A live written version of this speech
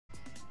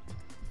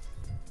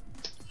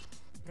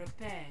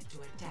Prepare to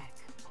attack.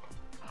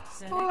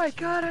 Oh my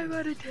god, I'm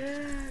on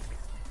attack.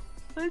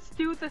 Let's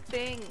do the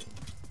thing.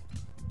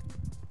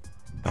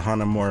 The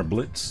Hanamura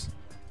Blitz.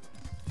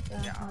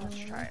 Yeah, let's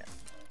try it.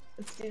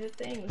 Let's do the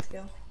thing. Let's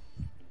go.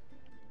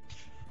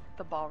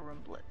 The ballroom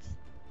blitz.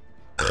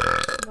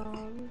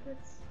 Ballroom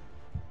blitz.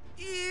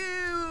 Ew!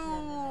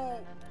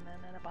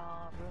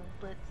 Ballroom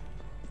blitz.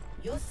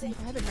 You're safe.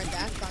 I haven't heard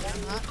that song in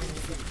a hot minute.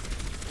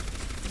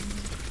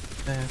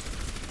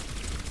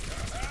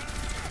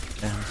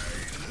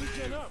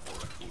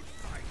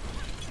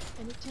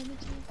 Anytime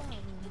it's your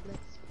ballroom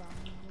blitz,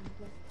 ballroom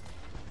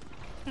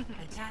blitz.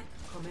 Attack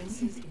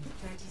commences in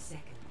 30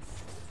 seconds.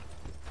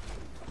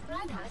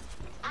 Reinhardt,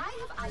 I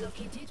have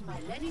allocated my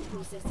learning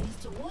processes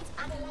towards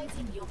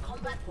analyzing your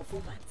combat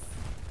performance.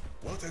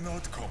 What an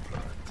odd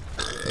compliment.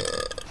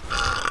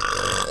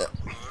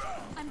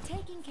 I'm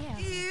taking care of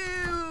you.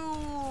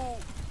 Ew!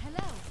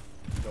 Hello.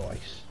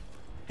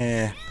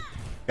 Nice.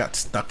 Got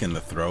stuck in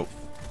the throat.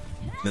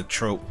 The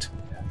throat.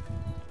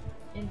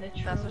 In the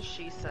That's what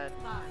she said.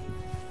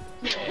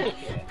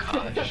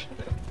 Gosh.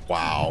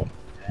 Wow.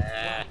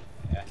 Attack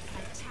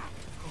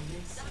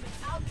commences.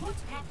 Output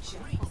capture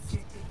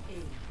objective A.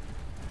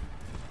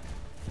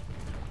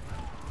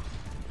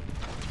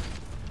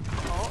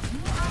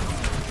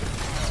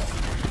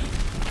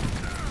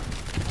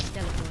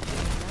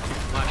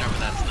 Watch out for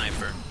that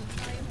sniper.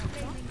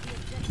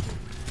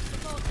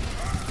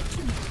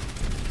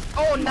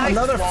 Oh, nice.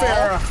 Another wall.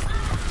 Pharah.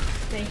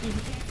 Thank you.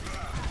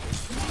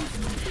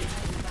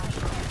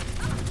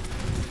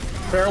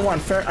 Pharah one.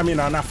 Pharah. I mean,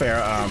 not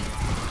Pharah.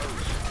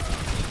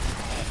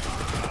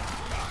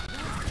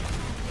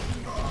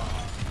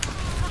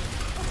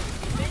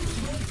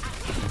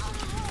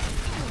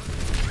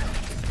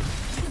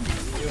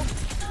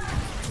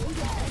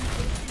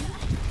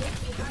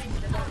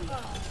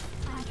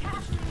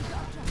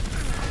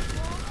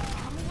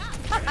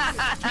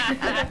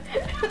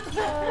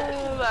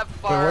 Oh, that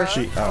bar. Where was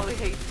she? Oh. Probably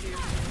hates you.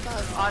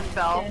 On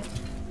Bell.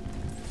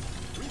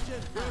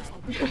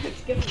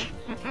 It's good.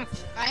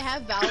 I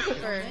have Valve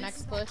for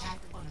next push.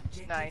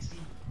 Nice.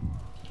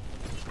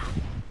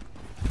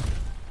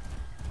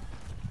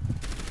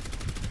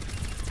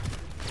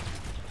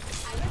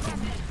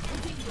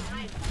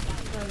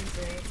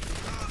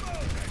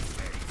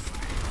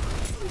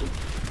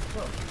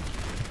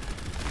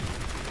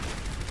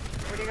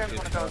 Where do you guys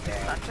want to go? To the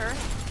center?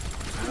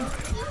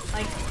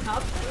 Like,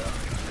 top?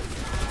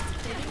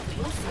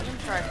 I can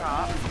try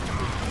top.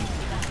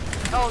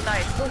 Oh,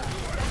 nice.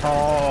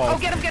 Oh. Oh,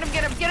 get him, get him,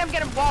 get him, get him,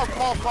 get him. Wall,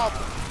 wall, wall.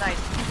 Nice.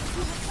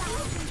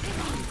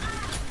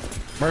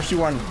 Mercy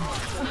one.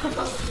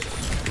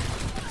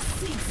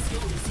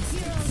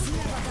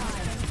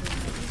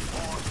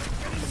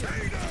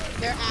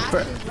 Their ass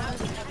is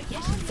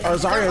Oh,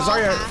 Zarya, all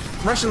Zarya.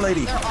 half. Russian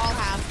lady. They're all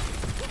half.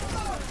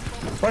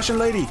 Russian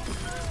lady.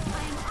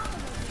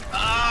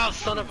 Oh,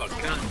 son of a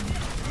gun.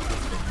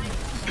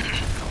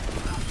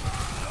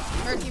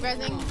 Mercy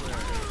resing.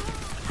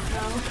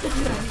 No.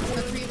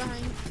 The three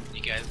behind.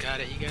 You guys got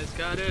it, you guys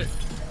got it.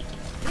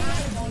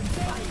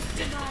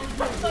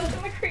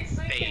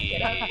 Hey.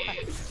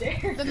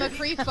 The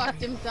McCree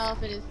fucked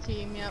himself and his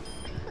team, yep.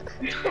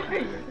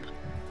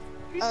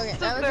 Okay, Sit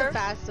that was there. a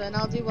fast one.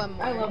 I'll do one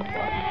more. I love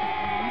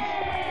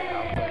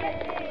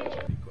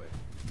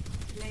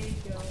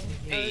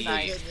Hey.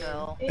 Nice,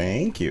 Phil.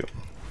 Thank you.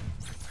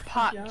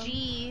 Pot job.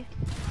 G.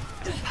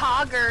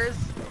 Poggers.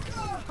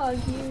 Hug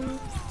you.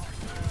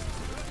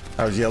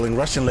 I was yelling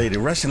Russian lady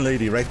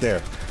right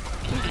there.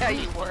 Yeah,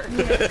 you were.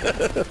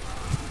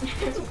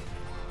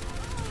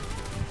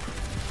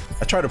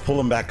 I tried to pull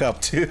him back up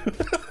too.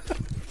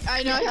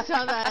 I know, I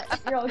saw that.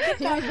 You're all, get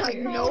He was down like,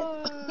 here.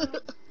 nope.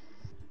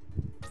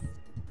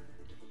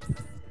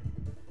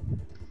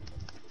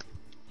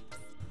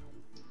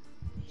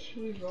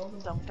 We rolled them.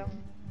 Dum dum.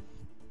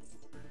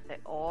 They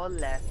all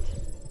left.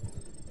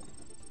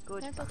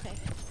 Good. That's okay.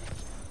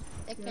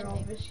 It They're can all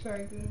be.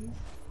 Vishkar goons.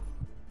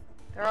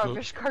 They're all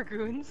Vishkar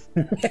goons.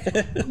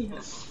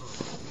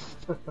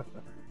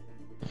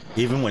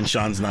 Even when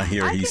Sean's not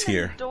here, he's I can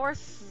here.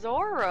 endorse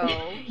Zoro.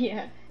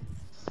 Yeah.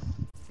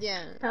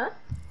 Yeah. Huh?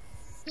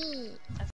 Hmm.